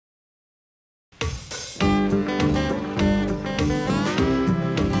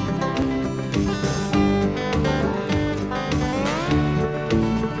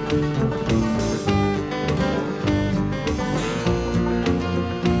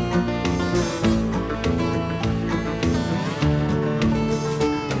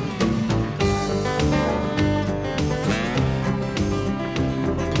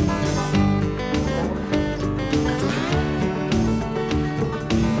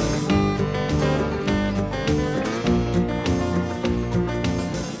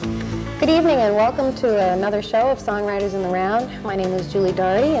evening and welcome to another show of Songwriters in the Round. My name is Julie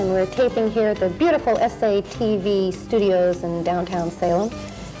Doherty and we're taping here at the beautiful SATV studios in downtown Salem.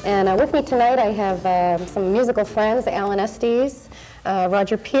 And with me tonight I have some musical friends, Alan Estes,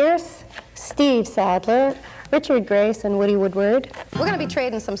 Roger Pierce, Steve Sadler, Richard Grace, and Woody Woodward. We're going to be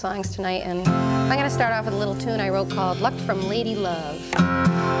trading some songs tonight, and I'm going to start off with a little tune I wrote called Luck from Lady Love.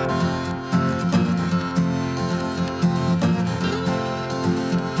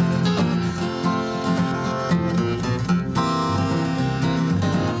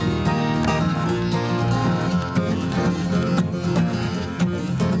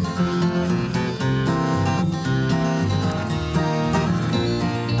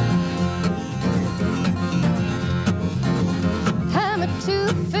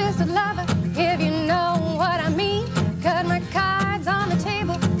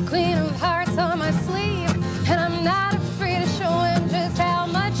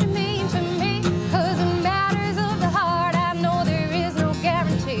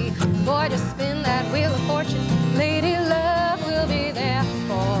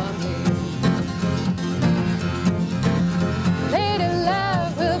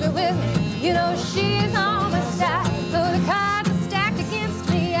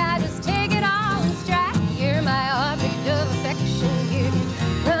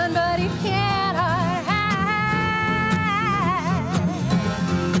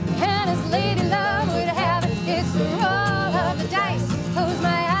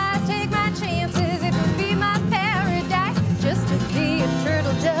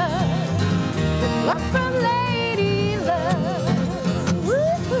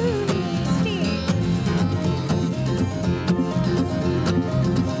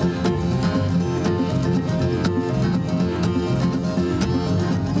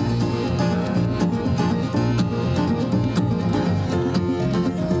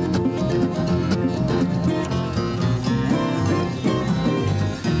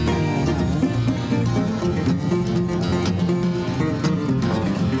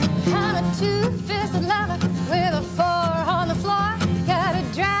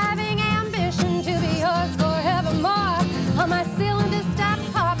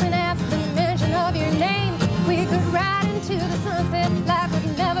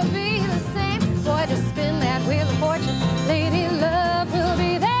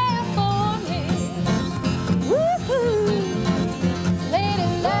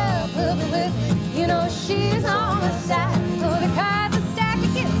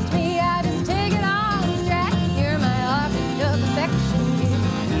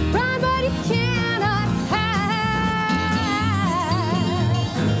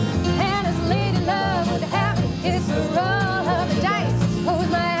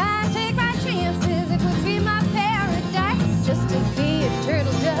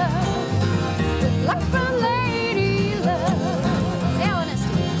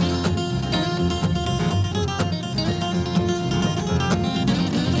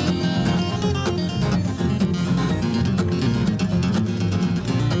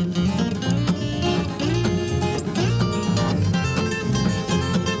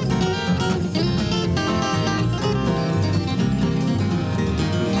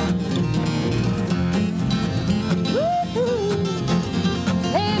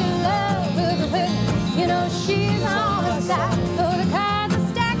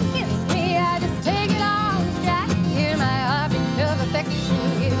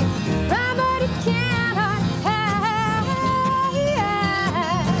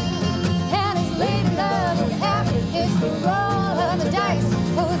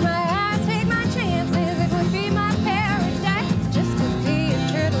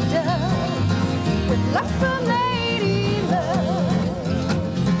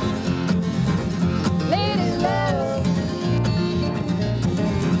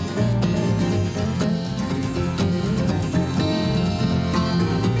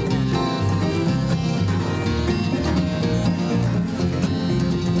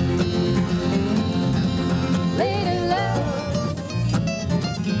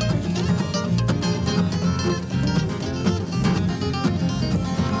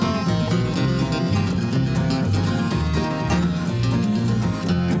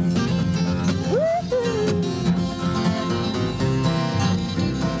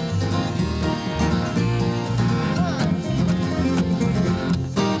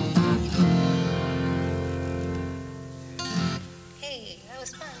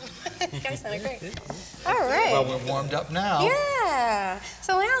 We're warmed up now. Yeah.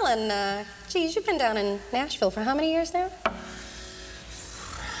 So, Alan, geez, you've been down in Nashville for how many years now?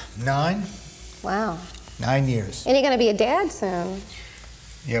 9. Wow. 9 years. And you're going to be a dad soon.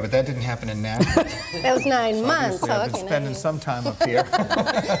 Yeah, but that didn't happen in Nashville. That was 9 So months. obviously So, I've been spending some time up here.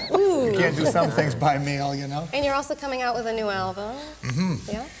 You can't do some things by mail, you know. And you're also coming out with a new album. Mm-hmm.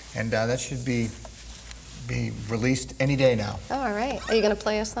 Yeah. And that should be released any day now. Oh, all right. Are you going to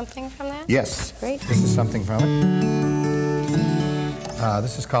play us something from that? Yes. Great. This is something from it.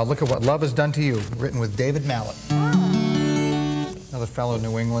 This is called Look at What Love Has Done to You, written with David Mallet. Oh. Another fellow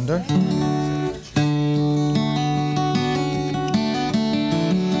New Englander.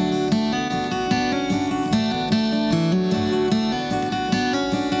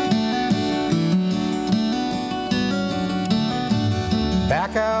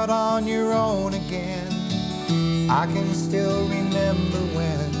 Back out on your own again. I can still remember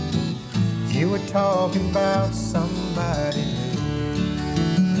when you were talking about somebody new.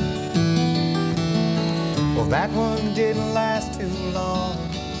 Well, that one didn't last too long.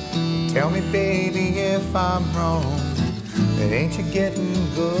 Tell me, baby, if I'm wrong, but ain't you getting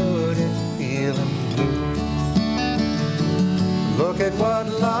good at feeling blue? Look at what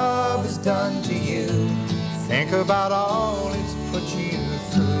love has done to you. Think about all it's put you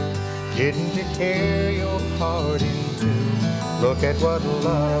through. Didn't it tear your heart in two? Look at what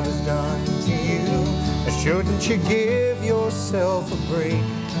love has done to you. Shouldn't you give yourself a break?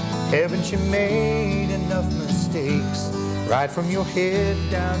 Haven't you made enough mistakes? Right from your head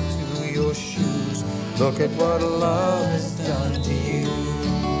down to your shoes. Look at what love has done to you.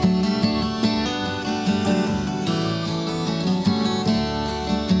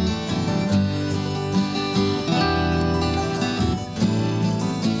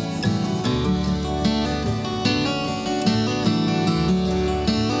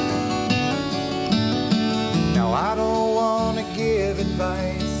 I don't want to give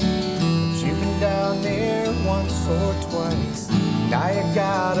advice, but you've been down there once or twice. Now you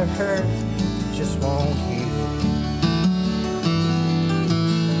got a hurt that just won't heal.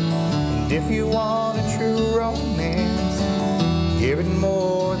 And if you want a true romance, give it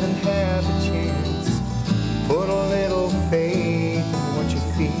more than half a chance. Put a little faith in what you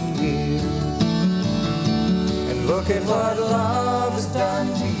feel. And look at what love has done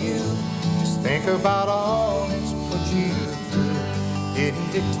to you. Just think about all it's put you through.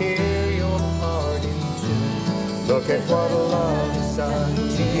 Didn't it tear your heart in two? Look at what love has done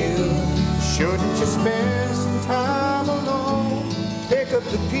to you. Shouldn't you spend some time alone? Pick up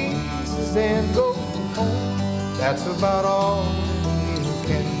the pieces and go home. That's about all you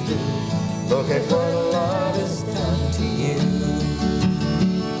can do. Look at what love has done to you.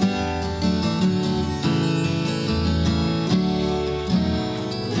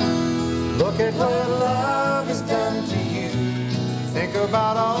 Look at what love has done to you. Think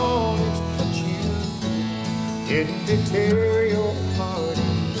about all it's put you through. Didn't it tear your heart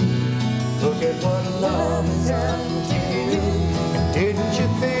in two? Look at what love has done to you. And didn't you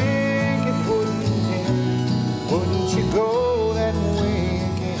think it wouldn't end? Wouldn't you go that way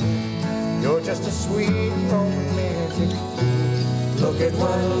again? You're just a sweet romantic fool. Look at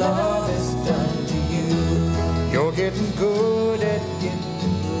what love has done to you. You're getting good at getting.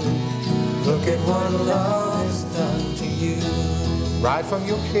 Look at what love has done to you. Right from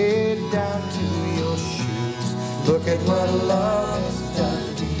your head down to your shoes. Look at what love has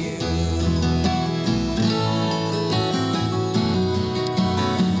done to you.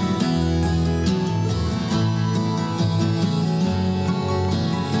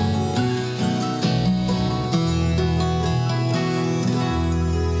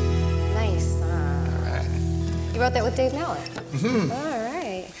 Nice. All right. You wrote that with Dave Mallet? Mm-hmm. All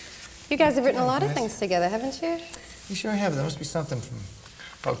right. You guys have written a lot of things together, haven't you? You sure have. There must be something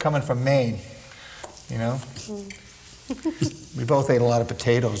coming from Maine, you know? We both ate a lot of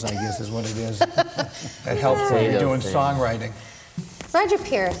potatoes, I guess, is what it is. That helps when you're doing songwriting. Roger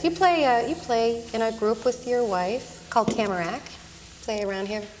Pierce, you play in a group with your wife called Tamarack. Play around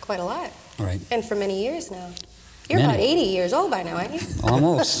here quite a lot. Right. And for many years now. You're about 80 years old by now, aren't you?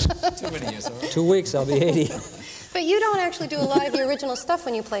 Almost. Too many years old. 2 weeks, I'll be 80. But you don't actually do a lot of your original stuff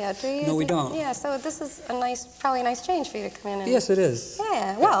when you play out, do you? No, we don't. Yeah, so this is probably a nice change for you to come in and... Yes, it is.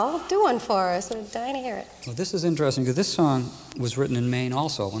 Yeah, well, do one for us. We're dying to hear it. Well, this is interesting because this song was written in Maine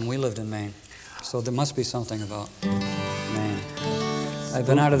also, when we lived in Maine. So there must be something about Maine. I've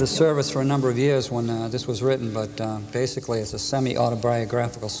been out of the service for a number of years when this was written, but basically it's a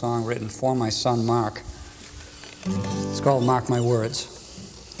semi-autobiographical song written for my son, Mark. It's called Mark My Words.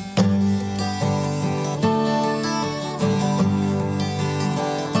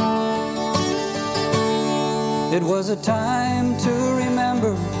 It was a time to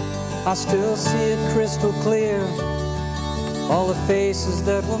remember, I still see it crystal clear. All the faces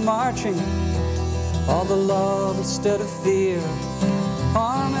that were marching, all the love instead of fear.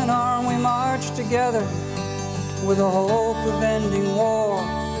 Arm in arm we marched together with the hope of ending war,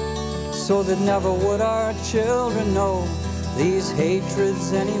 so that never would our children know these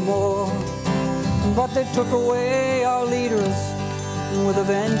hatreds anymore. But they took away our leaders with a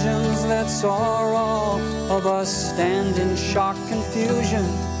vengeance that saw all of us stand in shock confusion.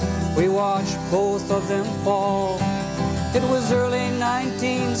 We watched both of them fall. It was early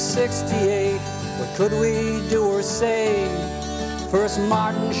 1968. What could we do or say? First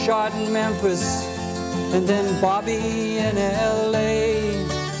Martin shot in Memphis, and then Bobby in L.A.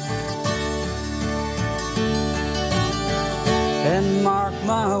 And mark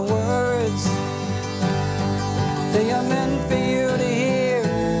my words, they are meant for you to hear.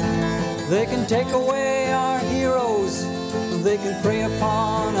 They can take away our heroes, they can prey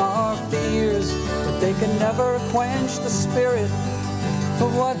upon our fears, but they can never quench the spirit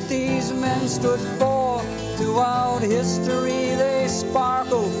of what these men stood for. Throughout history they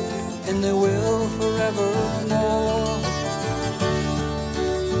sparkle, and they will forevermore.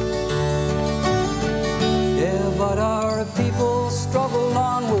 Yeah, but our people struggled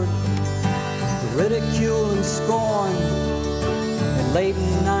onward, ridicule and scorn. And late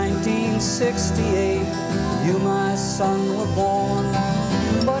in 1968, you, my son, were born.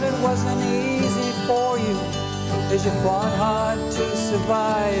 But it wasn't easy for you, as you fought hard to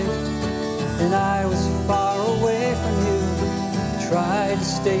survive. And I was far away from you, tried to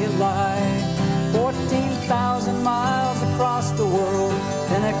stay alive. 14,000 miles across the world,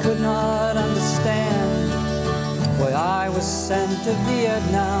 and I could not understand why I was sent to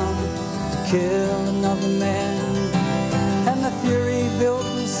Vietnam to kill another man. And the fury built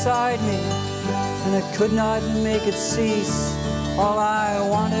inside me, and I could not make it cease. All I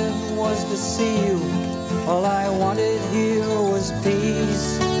wanted was to see you, all I wanted here was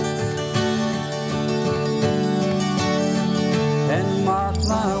peace. And mark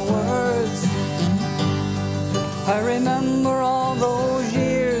my words, I remember all those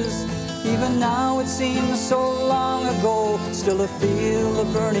years. Even now it seems so long ago. Still I feel the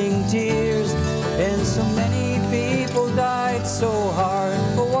burning tears. And so many people died so hard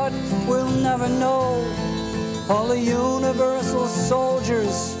for what we'll never know. All the universal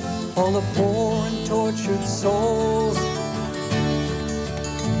soldiers, all the poor and tortured souls.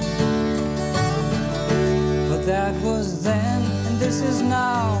 But that was then, and this is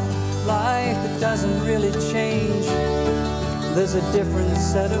now. Life, it doesn't really change. There's a different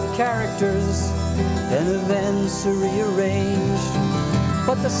set of characters, and events are rearranged.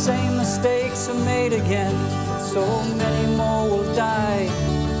 But the same mistakes are made again. So many more will die,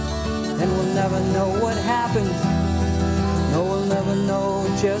 and we'll never know what happened. No, we'll never know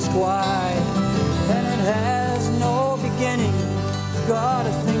just why. And it has no beginning. God,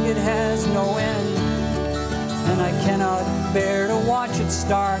 I think it has no end. And I cannot bear to watch it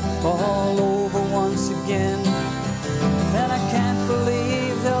start all over once again. And I can't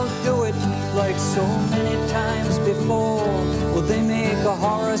believe they'll do it like so many times before. Will they make a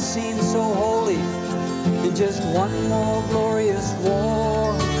horror scene so holy in just one more glorious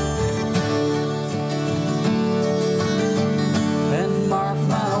war? And mark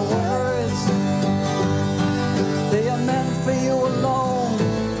my words, they are meant for you alone.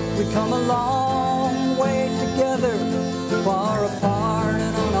 We come a long way together, far apart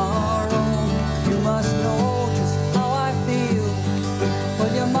and on our own. You must know just how I feel.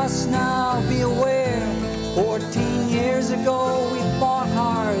 Well, you must now be aware. 14 years ago we fought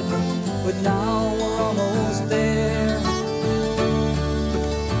hard, but now we're almost there.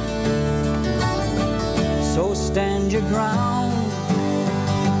 So stand your ground,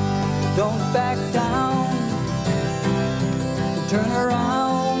 don't back down, turn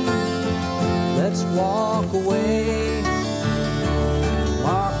around, let's walk away.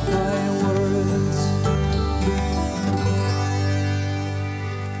 Mark my words.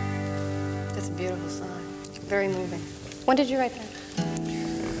 That's a beautiful song. Very moving. When did you write that?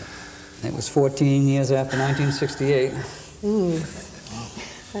 It was 14 years after 1968. Ooh.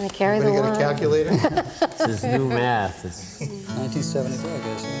 Gonna carry the Anybody line. got a calculator? This is new math. It's 1974, I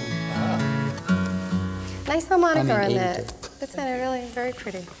guess. Yeah. Nice harmonica I mean, on that. 82. That sounded really very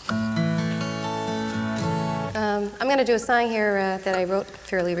pretty. I'm going to do a song here that I wrote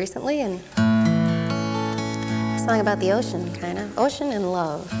fairly recently, and a song about the ocean, kind of. Ocean and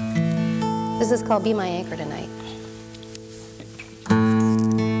love. This is called Be My Anchor Tonight.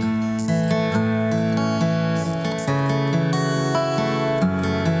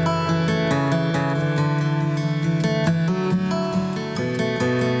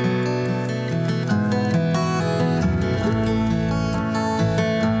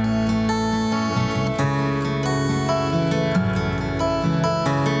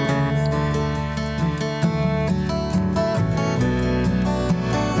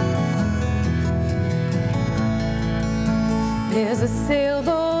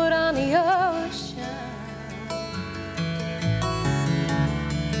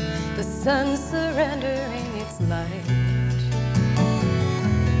 sun surrendering its light.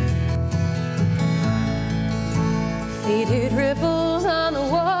 Faded ripples on the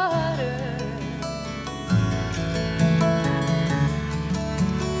water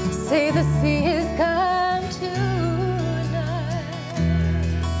say the sea has come tonight,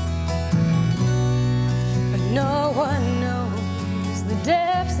 but no one knows the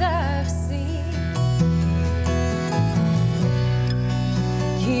depths I've seen,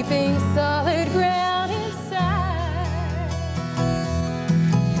 keeping solid ground inside.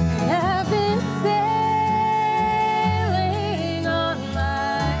 And I've been sailing on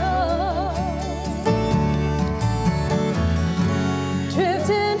my own,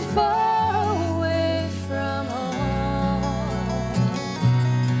 drifting far away from home.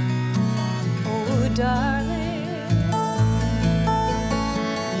 Oh, darling,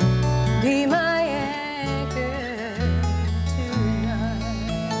 be my anchor tonight.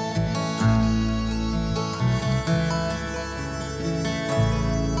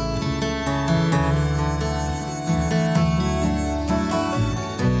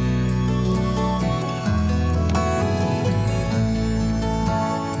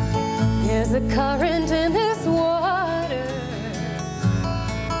 There's a current in this water.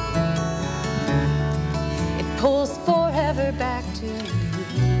 It pulls forever back to you.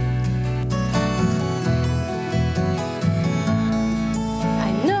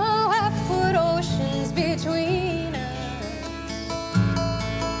 I know I've put oceans between us,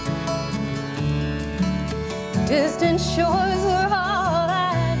 distant shores were all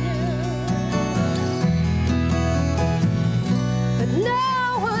I knew, but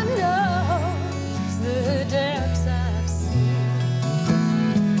no one knows the depths I've seen.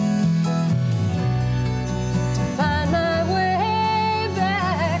 To find my way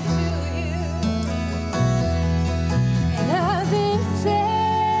back to you, and I've been sailing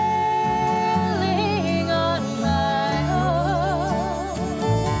on my own,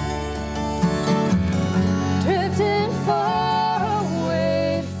 drifting far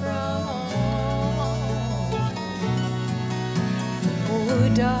away from home. Oh,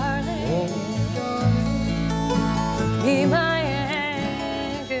 darling, be my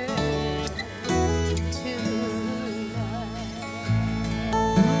anchor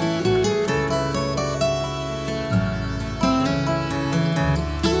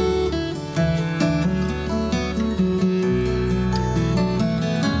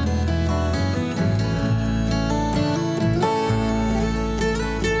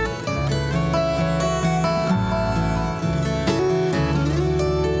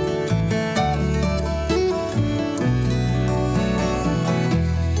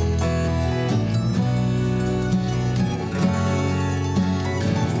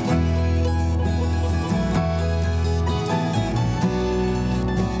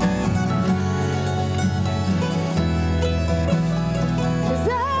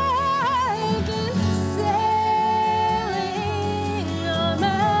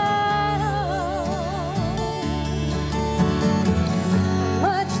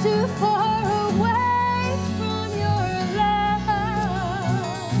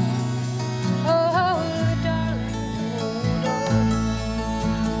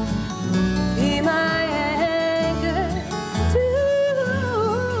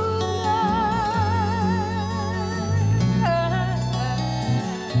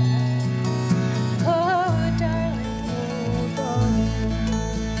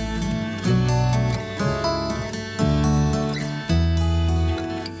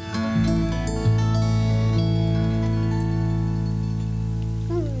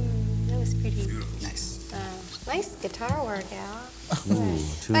Nice guitar work, Al.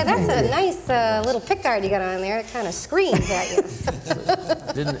 Too That's a nice little pickguard you got on there. It kind of screams at you.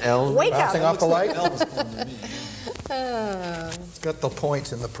 Didn't Elvis? Wake up. Bouncing off the light? Oh, It's got the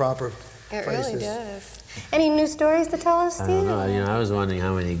points in the proper it places. really does. Any new stories to tell us, I Steve? don't know. You know, I was wondering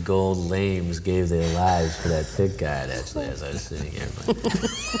how many gold lames gave their lives for that pit guide, actually, as I was sitting here.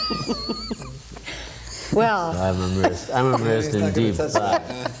 Well, I'm immersed in deep thought.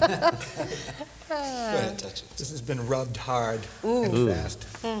 This has been rubbed hard and fast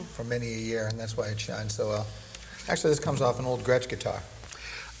for many a year, and that's why it shines so well. Actually, this comes off an old Gretsch guitar.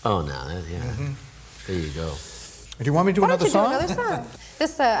 Oh, no, yeah. There you go. Do you want me to do why another don't you song? do another song?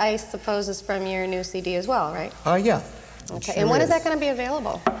 This, I suppose, is from your new CD as well, right? Yeah. Okay. Sure And when is that going to be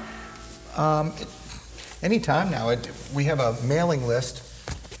available? Anytime now. We have a mailing list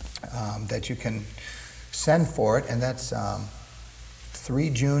that you can send for it, and that's 3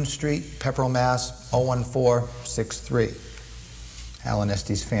 June Street, Pepperell, Mass. 01463. Al and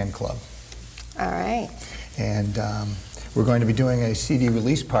Estes Fan Club. All right. And we're going to be doing a CD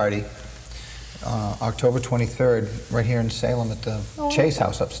release party October 23rd, right here in Salem at the Chase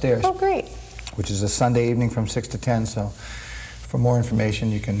House upstairs. Oh, great. Which is a Sunday evening from 6 to 10. So for more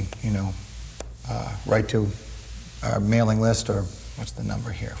information, you can, write to our mailing list, or what's the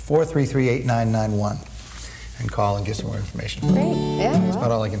number here? 433-8991. And call and get some more information. Great, yeah. That's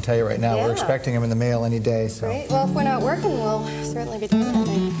about all I can tell you right now. Yeah. We're expecting them in the mail any day. So. Great. Well, if we're not working, we'll certainly be doing that.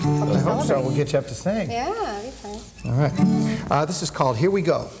 I hope so. We'll get you up to sing. Yeah, that'd be fun. All right. This is called Here We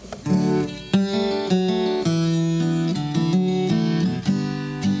Go.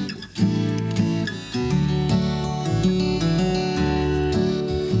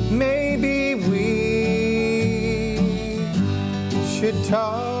 Maybe we should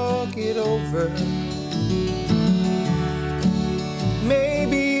talk it over.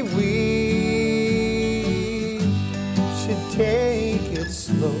 Maybe we should take it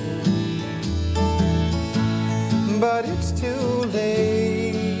slow. But it's too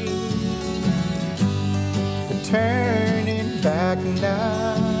late for turning back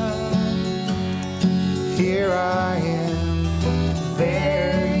now. Here I am,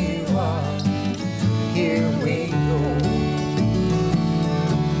 there you are, here we go.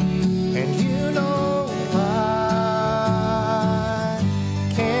 And you know I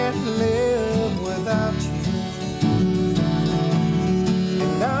can't live without you.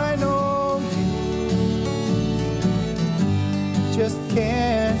 And I know you just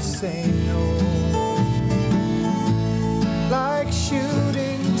can't say no. Like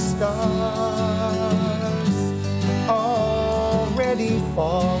shooting stars already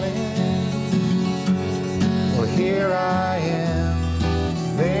falling. Well, here I am,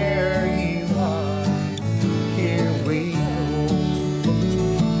 there you are, here we go.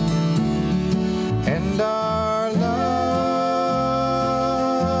 And our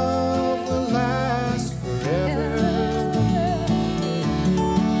love will last forever.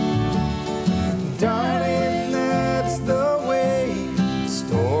 Darling, that's the way the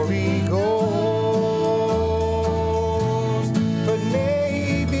story goes. But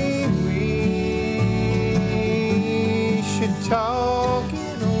maybe we should talk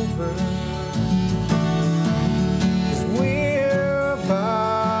it over. 'Cause we're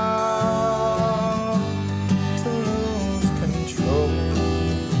about to lose control.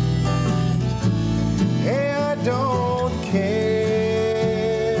 Hey, I don't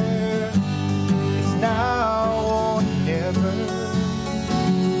care. It's now or never.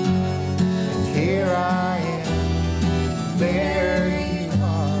 And here I am, there you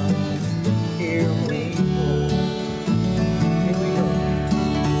are, here we go. Here we go.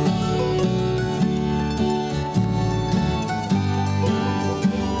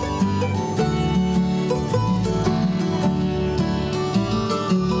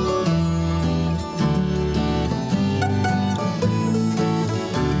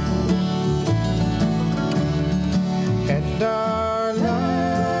 And our love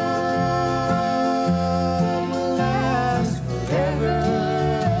will last forever.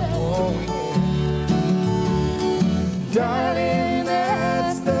 Oh, yeah. Darling,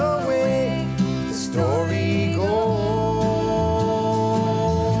 that's the way the story goes.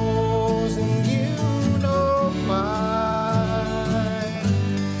 And you know mine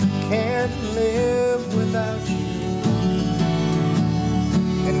can't live without you.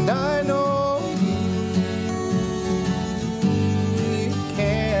 And I know you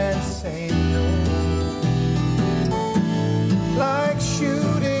can't say no. Like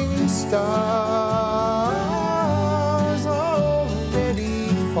shooting stars already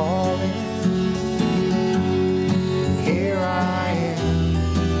falling. Here I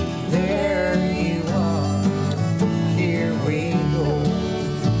am, there you are, here we go.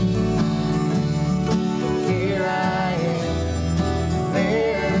 Here I am,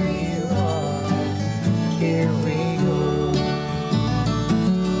 there you are, here we go.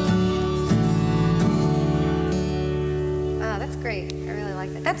 Ah, that's great. I really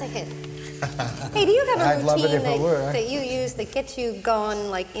like that. That's a hit. Hey, do you have a I'd love it routine if it were. that you use that gets you going,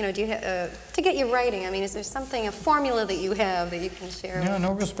 like, do you to get you writing? I mean, is there something, a formula that you have that you can share? No,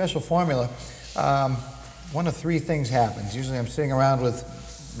 no real special formula. One of three things happens. Usually I'm sitting around with,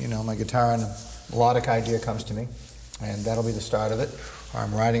 my guitar and a melodic idea comes to me, and that'll be the start of it. Or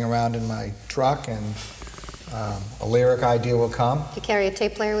I'm riding around in my truck and a lyric idea will come. Do you carry a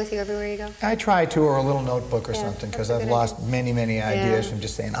tape player with you everywhere you go? I try to, or a little notebook or something, that's because a I've good lost many, many ideas Yeah. from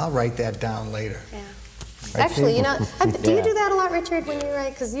just saying, I'll write that down later. Yeah. Right, Actually, Steve? do you do that a lot, Richard, when you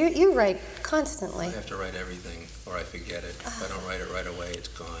write? Because you write constantly. I have to write everything or I forget it. If I don't write it right away, it's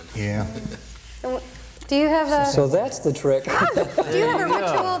gone. Yeah. Do you have a So that's the trick. do you have a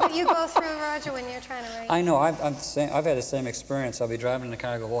ritual that what you go through, Roger, when you're trying to write. I know. I've had the same experience. I'll be driving in the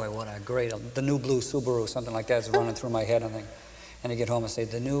car and go, boy, what a great, the new blue Subaru, something like that is running through my head. And I get home and say,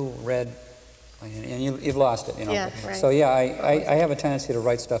 the new red, and you've lost it, you know. Yeah, right. So yeah, I have a tendency to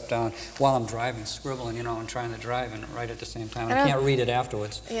write stuff down while I'm driving, scribbling, you know, and trying to drive and write at the same time. I can't read it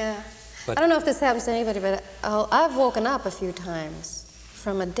afterwards. Yeah. But I don't know if this happens to anybody, but I've woken up a few times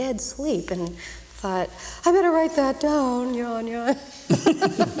from a dead sleep and thought, I better write that down, yawn, yawn.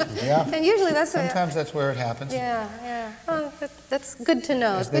 Yeah. And usually that's Sometimes that's where it happens. Yeah, yeah. Oh, that's good to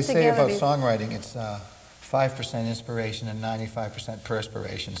know. As they say about songwriting, it's 5% inspiration and 95%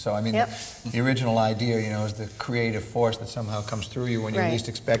 perspiration. So, I mean, the original idea, you know, is the creative force that somehow comes through you when you least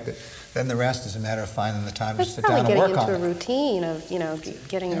expect it. Then the rest is a matter of finding the time to sit down and work on it. It's probably getting into a routine of, you know,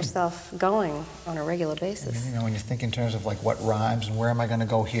 getting yourself going on a regular basis. I mean, you know, when you think in terms of like what rhymes and where am I going to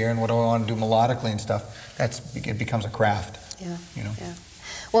go here and what do I want to do melodically and stuff, it becomes a craft. Yeah. You know. Yeah.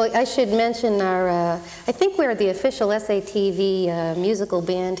 Well, I should mention our, I think we're the official SATV musical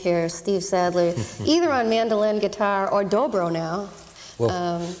band here, Steve Sadler, either on mandolin, guitar, or dobro now.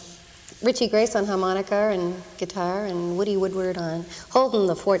 Well, Richie Grace on harmonica and guitar, and Woody Woodward holding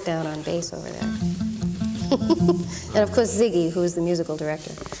the fort down on bass over there. And of course Ziggy, who's the musical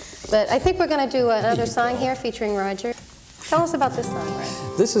director. But I think we're going to do another song here featuring Roger. Tell us about this song,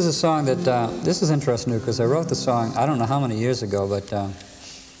 Roger. This is a song that, this is interesting because I wrote the song, I don't know how many years ago, but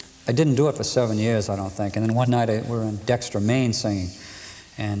I didn't do it for 7 years, I don't think. And then one night we were in Dexter, Maine singing.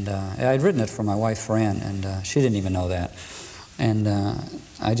 And I'd written it for my wife, Fran, and she didn't even know that. And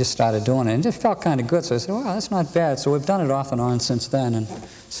I just started doing it, and it just felt kind of good. So I said, wow, that's not bad. So we've done it off and on since then, and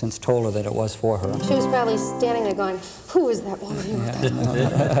since told her that it was for her. She was probably standing there going, who is that woman?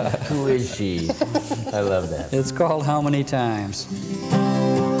 Who is she? I love that. It's called How Many Times.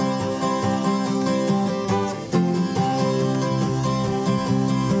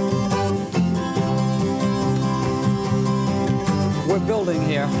 We're building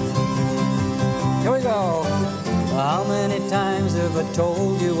here. Here we go. How many times have I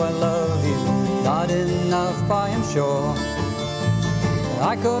told you I love you? Not enough, I am sure.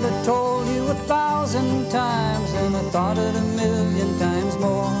 I could have told you 1,000 times, and I thought it 1,000,000 times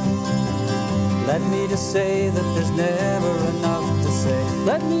more. Let me just say that there's never enough to say.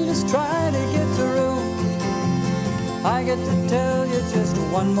 Let me just try to get through. I get to tell you just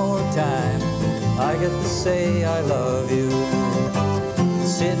one more time. I get to say I love you.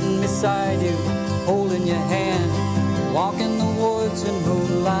 Sitting beside you, holding your hand, walking the woods in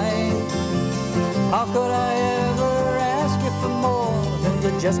moonlight. How could I ever ask you for more than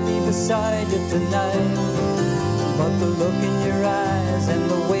to just be beside you tonight? But the look in your eyes and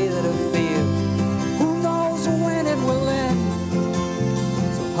the way that I feel, who knows when it will end?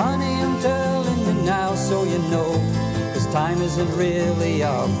 So honey, I'm telling you now so you know, 'cause time isn't really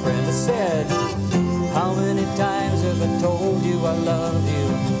our friend. I said, how many times have I told you I love you?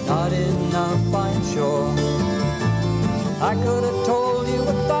 Not enough, I'm sure. I could have told you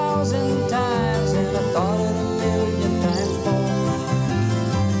 1,000 times, and I thought it 1,000,000 times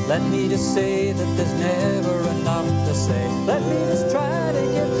more. Let me just say that there's never enough to say. Let me just try to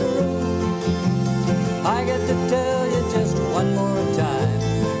get through. I get to tell you just one more time.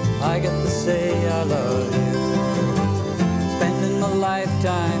 I get to say I love you. Spending my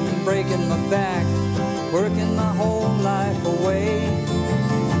lifetime and breaking my back, working my whole life away,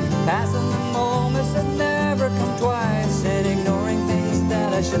 passing the moments that never come twice, and ignoring things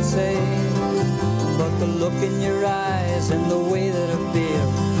that I should say. But the look in your eyes and the way that I feel,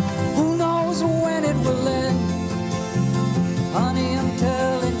 who knows when it will end? Honey, I'm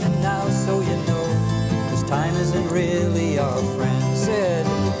telling you now so you know, 'cause time isn't really our friend. Said,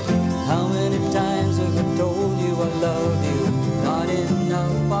 how many times have I told you I love you? Not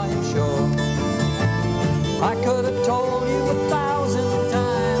enough, I'm sure. I could have told you 1,000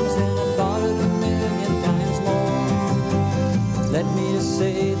 times, and I thought it 1,000,000 times more. Let me just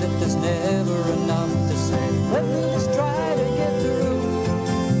say that there's never enough to say. Let me just try to get through.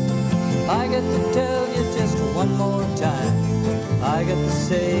 I get to tell you just one more time. I get to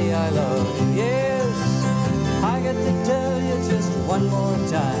say I love you. Yes, I get to tell you just one more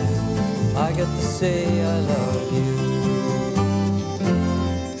time. I get to say I love you.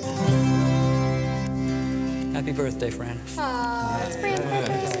 Happy birthday, Fran. Oh, it's Fran's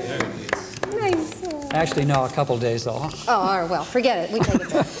birthday. Nice. Actually, no, a couple days though. Oh, all right, well, forget it. We take it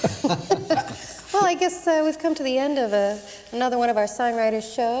back. Well, I guess we've come to the end of another one of our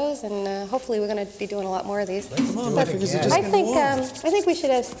songwriters shows, and hopefully we're going to be doing a lot more of these. But I think we should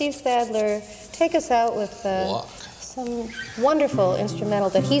have Steve Sadler take us out with some wonderful instrumental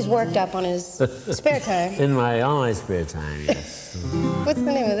that he's worked up on his spare time. In all my spare time, yes. What's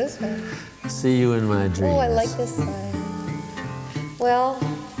the name of this one? See You in My Dreams. Oh, I like this song. Well,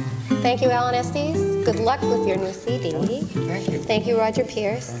 thank you, Alan Estes. Good luck with your new CD. Thank you. Thank you, Roger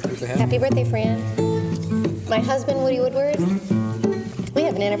Pierce. Thank you for having Happy birthday, Fran. My husband, Woody Woodward. We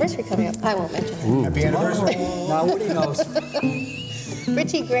have an anniversary coming up. I won't mention it. Happy anniversary. Now Woody knows.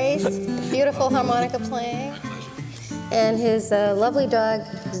 Richie Grace, beautiful harmonica playing. And his lovely dog,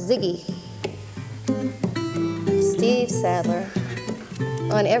 Ziggy. Steve Sadler.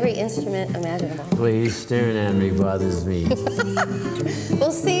 On every instrument imaginable. The way he's staring at me bothers me.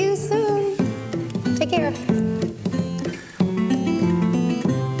 We'll see you soon. Take care.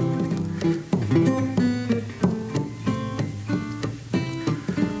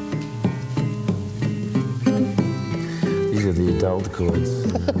 These are the adult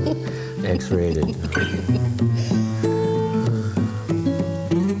chords. X-rated.